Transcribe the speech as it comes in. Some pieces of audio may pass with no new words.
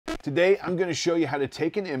Today, I'm going to show you how to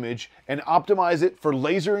take an image and optimize it for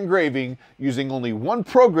laser engraving using only one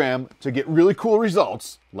program to get really cool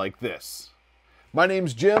results like this. My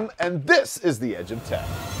name's Jim, and this is The Edge of Tech.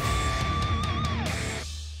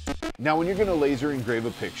 Now, when you're going to laser engrave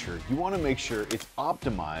a picture, you want to make sure it's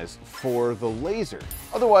optimized for the laser.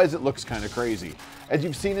 Otherwise, it looks kind of crazy. As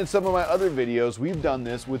you've seen in some of my other videos, we've done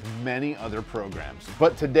this with many other programs.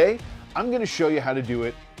 But today, I'm going to show you how to do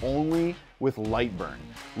it only with Lightburn.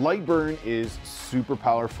 Lightburn is super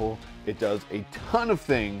powerful. It does a ton of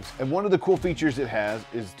things. And one of the cool features it has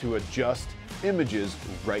is to adjust images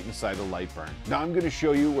right inside of Lightburn. Now I'm going to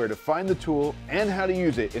show you where to find the tool and how to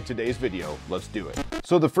use it in today's video. Let's do it.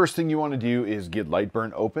 So the first thing you want to do is get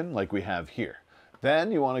Lightburn open like we have here.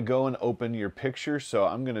 Then you want to go and open your picture. So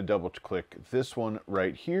I'm going to double click this one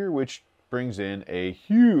right here, which brings in a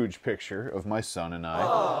huge picture of my son and I.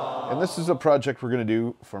 Aww. And this is a project we're going to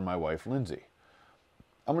do for my wife, Lindsay.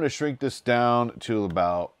 I'm going to shrink this down to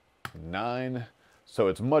about 9, so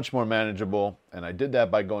it's much more manageable. And I did that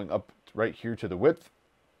by going up right here to the width,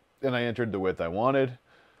 and I entered the width I wanted.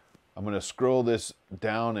 I'm going to scroll this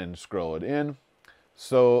down and scroll it in.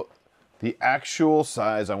 So the actual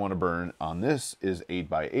size I want to burn on this is 8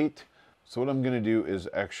 by 8. So what I'm going to do is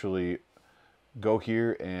actually go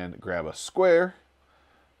here and grab a square,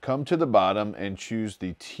 come to the bottom and choose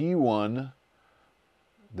the T1.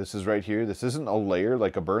 This is right here. This isn't a layer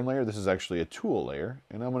like a burn layer. This is actually a tool layer.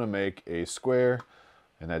 And I'm going to make a square,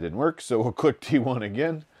 and that didn't work. So we'll click T1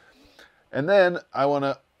 again. And then I want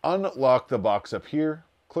to unlock the box up here,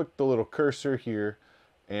 click the little cursor here,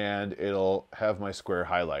 and it'll have my square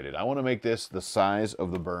highlighted. I want to make this the size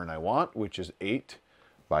of the burn I want, which is 8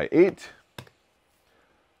 by 8.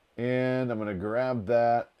 And I'm going to grab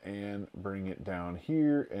that and bring it down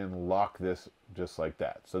here and lock this just like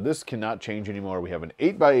that. So this cannot change anymore. We have an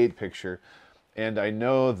 8 by 8 picture, and I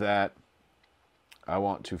know that I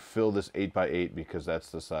want to fill this 8 by 8 because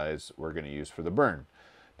that's the size we're going to use for the burn.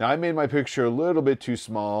 Now I made my picture a little bit too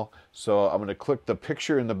small, so I'm going to click the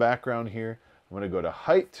picture in the background here. I'm going to go to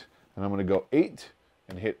height, and I'm going to go 8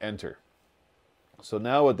 and hit enter. So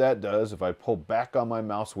now what that does, if I pull back on my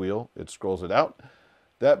mouse wheel, it scrolls it out.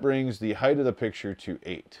 That brings the height of the picture to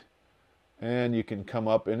 8. And you can come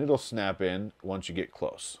up and it'll snap in once you get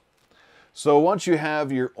close. So once you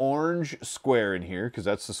have your orange square in here, because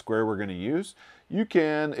that's the square we're going to use, you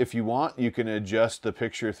can, if you want, you can adjust the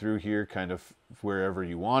picture through here kind of wherever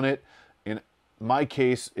you want it. In my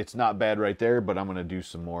case, it's not bad right there, but I'm going to do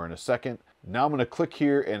some more in a second. Now I'm going to click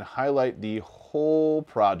here and highlight the whole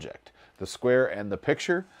project, the square and the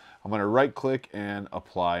picture. I'm going to right click and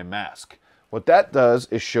apply mask. What that does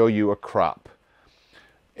is show you a crop.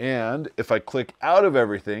 And if I click out of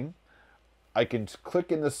everything, I can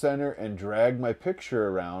click in the center and drag my picture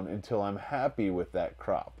around until I'm happy with that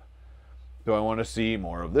crop. Do I want to see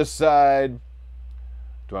more of this side?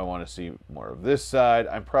 Do I want to see more of this side?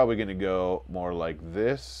 I'm probably going to go more like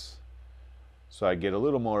this. So I get a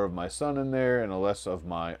little more of my son in there and a less of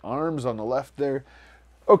my arms on the left there.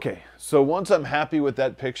 Okay, so once I'm happy with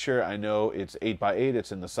that picture, I know it's 8 by 8,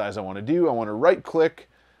 it's in the size I want to do. I want to right click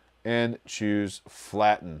and choose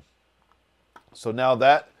flatten. So now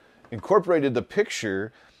that incorporated the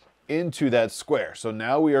picture into that square. So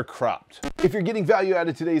now we are cropped. If you're getting value out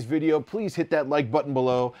of today's video, please hit that like button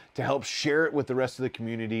below to help share it with the rest of the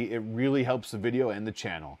community. It really helps the video and the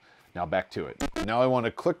channel. Now back to it. Now I want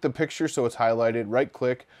to click the picture so it's highlighted, right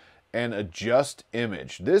click, and adjust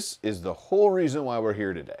image. This is the whole reason why we're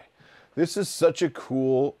here today. This is such a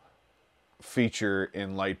cool feature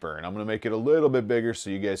in Lightburn. I'm going to make it a little bit bigger so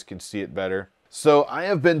you guys can see it better. So I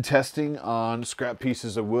have been testing on scrap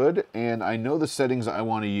pieces of wood, and I know the settings I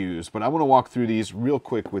want to use, but I want to walk through these real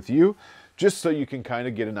quick with you just so you can kind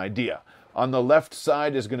of get an idea. On the left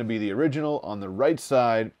side is going to be the original. On the right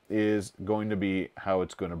side is going to be how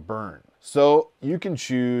it's going to burn. So you can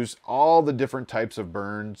choose all the different types of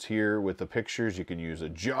burns here with the pictures. You can use a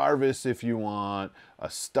Jarvis if you want, a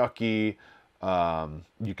Stucky.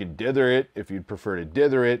 You can dither it if you'd prefer to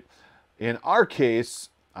dither it. In our case,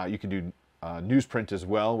 you can do newsprint as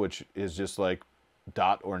well, which is just like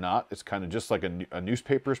dot or not. It's kind of just like a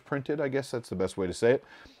newspaper's printed, I guess that's the best way to say it.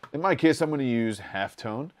 In my case, I'm going to use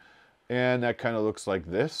halftone. And that kind of looks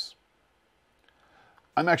like this.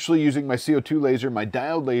 I'm actually using my CO2 laser. My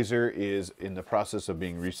diode laser is in the process of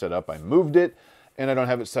being reset up. I moved it and I don't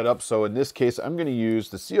have it set up. So in this case, I'm going to use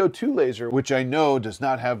the CO2 laser, which I know does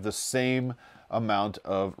not have the same amount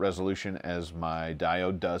of resolution as my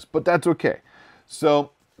diode does, but that's okay.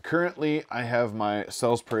 So currently I have my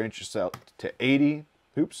cells per inch set to 80.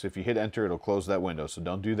 Oops, if you hit enter, it'll close that window, so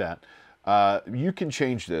don't do that. You can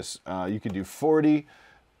change this. You can do 40.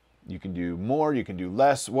 You can do more, you can do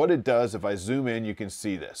less. What it does, if I zoom in, you can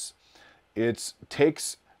see this. It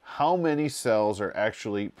takes how many cells are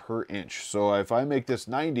actually per inch. So if I make this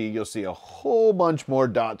 90, you'll see a whole bunch more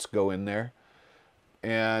dots go in there.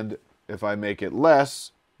 And if I make it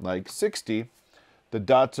less, like 60, the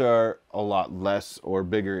dots are a lot less or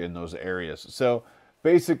bigger in those areas. So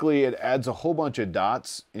basically it adds a whole bunch of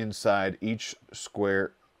dots inside each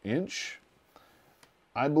square inch.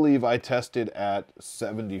 I believe I tested at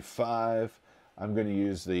 75. I'm going to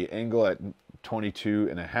use the angle at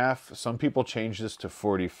 22.5. Some people change this to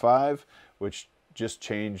 45, which just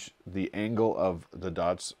change the angle of the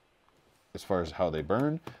dots as far as how they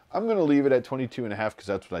burn. I'm going to leave it at 22.5 because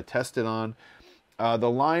that's what I tested on. The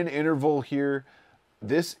line interval here,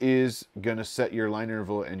 this is going to set your line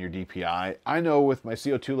interval and your DPI. I know with my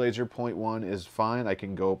CO2 laser, 0.1 is fine. I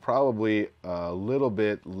can go probably a little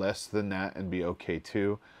bit less than that and be okay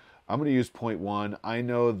too. I'm going to use 0.1. I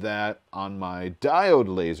know that on my diode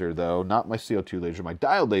laser though, not my CO2 laser, my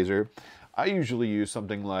diode laser, I usually use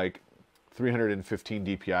something like 315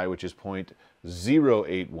 DPI, which is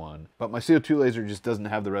 0.081. But my CO2 laser just doesn't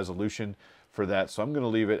have the resolution for that, so I'm going to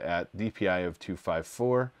leave it at DPI of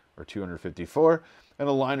 254 or 254 and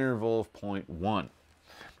a line interval of 0.1.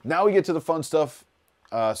 Now we get to the fun stuff.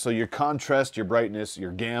 So your contrast, your brightness,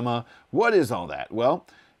 your gamma, what is all that? Well,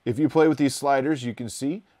 if you play with these sliders, you can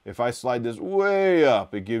see if I slide this way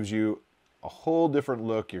up, it gives you a whole different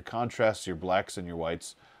look, your contrasts, your blacks and your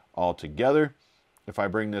whites all together. If I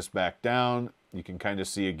bring this back down, you can kind of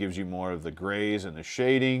see it gives you more of the grays and the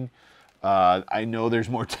shading. I know there's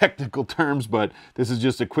more technical terms, but this is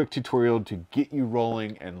just a quick tutorial to get you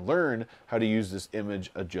rolling and learn how to use this image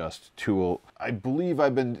adjust tool. I believe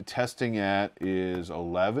I've been testing at is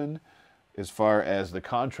 11 as far as the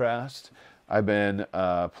contrast. I've been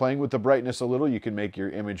playing with the brightness a little. You can make your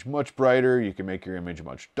image much brighter. You can make your image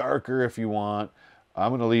much darker if you want. I'm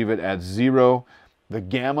going to leave it at 0. The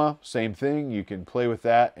gamma, same thing. You can play with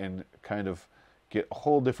that and kind of get a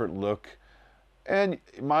whole different look. And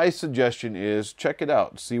my suggestion is check it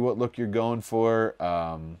out. See what look you're going for.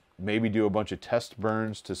 Maybe do a bunch of test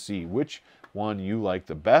burns to see which one you like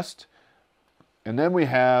the best. And then we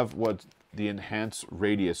have what the enhance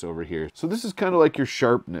radius over here. So this is kind of like your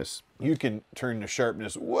sharpness. You can turn the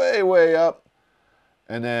sharpness way, way up,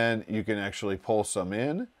 and then you can actually pull some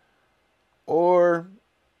in, or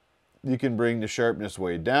you can bring the sharpness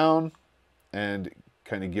way down and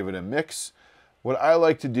kind of give it a mix. What I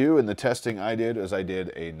like to do in the testing I did is I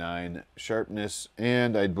did a 9 sharpness,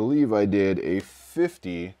 and I believe I did a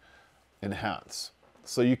 50 enhance.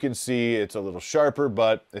 So you can see it's a little sharper,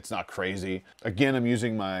 but it's not crazy. Again, I'm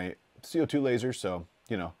using my CO2 laser, so,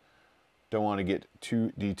 you know, don't want to get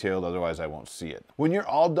too detailed, otherwise I won't see it. When you're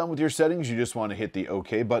all done with your settings, you just want to hit the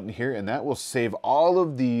OK button here, and that will save all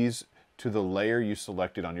of these to the layer you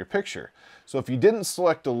selected on your picture. So if you didn't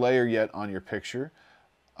select a layer yet on your picture,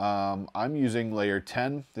 I'm using layer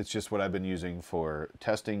 10. It's just what I've been using for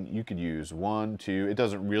testing. You could use 1, 2. It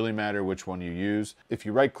doesn't really matter which one you use. If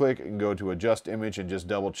you right click and go to adjust image and just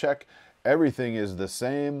double check, everything is the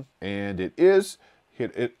same, and it is.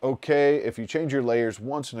 Hit it OK. If you change your layers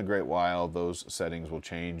once in a great while, those settings will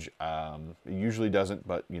change. It usually doesn't,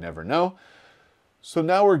 but you never know. So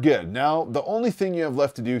now we're good. Now the only thing you have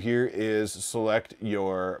left to do here is select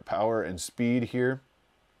your power and speed here.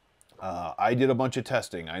 I did a bunch of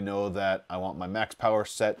testing. I know that I want my max power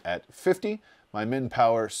set at 50, my min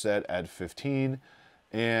power set at 15,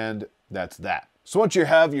 and that's that. So once you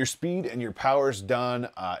have your speed and your powers done,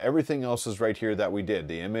 everything else is right here that we did.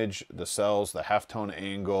 The image, the cells, the halftone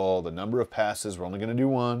angle, the number of passes, we're only going to do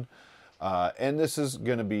 1, and this is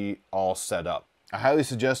going to be all set up. I highly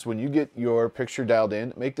suggest when you get your picture dialed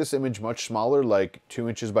in, make this image much smaller, like 2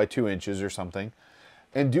 inches by 2 inches or something,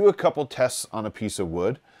 and do a couple tests on a piece of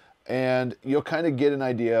wood. And you'll kind of get an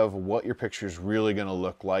idea of what your picture is really going to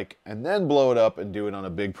look like, and then blow it up and do it on a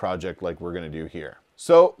big project like we're going to do here.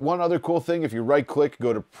 So one other cool thing, if you right click,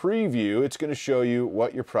 go to preview, it's going to show you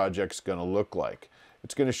what your project's going to look like.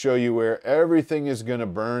 It's going to show you where everything is going to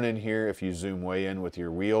burn in here if you zoom way in with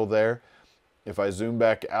your wheel there. If I zoom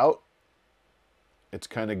back out, it's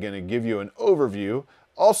kind of going to give you an overview.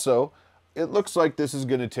 Also, it looks like this is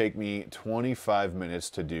going to take me 25 minutes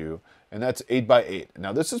to do, and that's 8 by 8.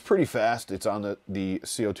 Now this is pretty fast. It's on the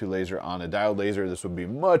CO2 laser. On a diode laser, this would be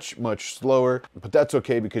much, much slower, but that's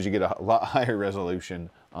okay because you get a lot higher resolution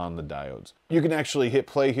on the diodes. You can actually hit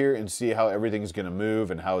play here and see how everything's going to move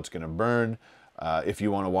and how it's going to burn. If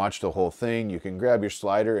you want to watch the whole thing, you can grab your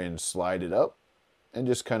slider and slide it up and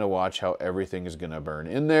just kind of watch how everything is going to burn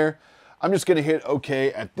in there. I'm just going to hit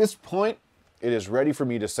OK. At this point, it is ready for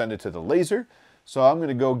me to send it to the laser. So I'm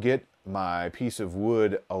gonna go get my piece of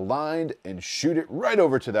wood aligned and shoot it right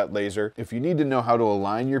over to that laser. If you need to know how to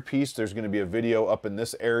align your piece, there's gonna be a video up in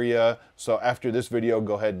this area. So after this video,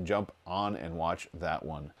 go ahead and jump on and watch that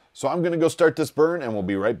one. So I'm gonna go start this burn and we'll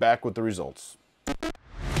be right back with the results.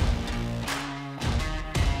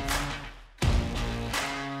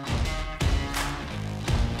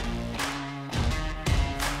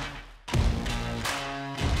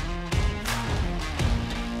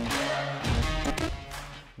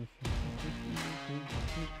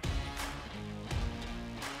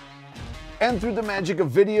 And through the magic of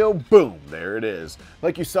video, boom, there it is.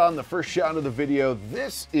 Like you saw in the first shot of the video,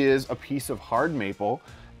 this is a piece of hard maple,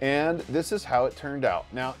 and this is how it turned out.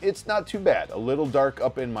 Now, it's not too bad. A little dark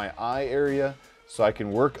up in my eye area, so I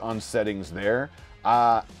can work on settings there.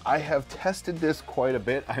 I have tested this quite a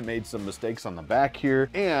bit. I made some mistakes on the back here,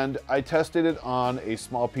 and I tested it on a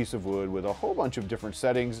small piece of wood with a whole bunch of different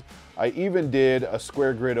settings. I even did a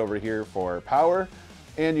square grid over here for power.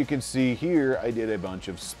 And you can see here, I did a bunch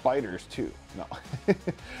of spiders too. No.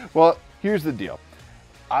 Well, here's the deal.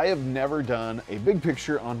 I have never done a big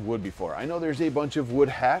picture on wood before. I know there's a bunch of wood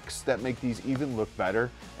hacks that make these even look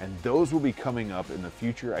better, and those will be coming up in the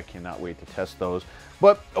future. I cannot wait to test those.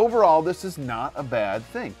 But overall, this is not a bad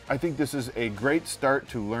thing. I think this is a great start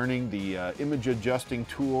to learning the image adjusting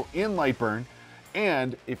tool in Lightburn.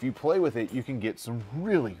 And if you play with it, you can get some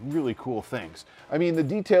really, really cool things. I mean, the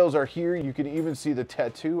details are here. You can even see the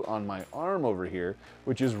tattoo on my arm over here,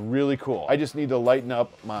 which is really cool. I just need to lighten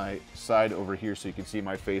up my side over here so you can see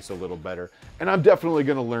my face a little better. And I'm definitely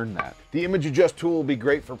gonna learn that. The image adjust tool will be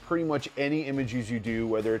great for pretty much any images you do,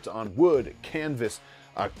 whether it's on wood, canvas,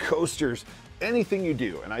 coasters, anything you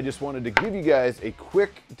do. And I just wanted to give you guys a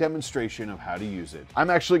quick demonstration of how to use it. I'm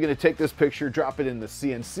actually gonna take this picture, drop it in the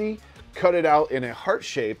CNC, cut it out in a heart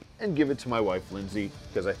shape, and give it to my wife, Lindsay,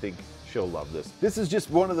 because I think she'll love this. This is just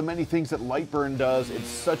one of the many things that Lightburn does. It's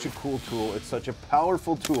such a cool tool. It's such a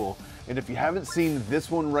powerful tool. And if you haven't seen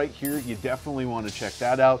this one right here, you definitely want to check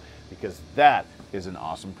that out because that is an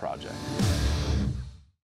awesome project.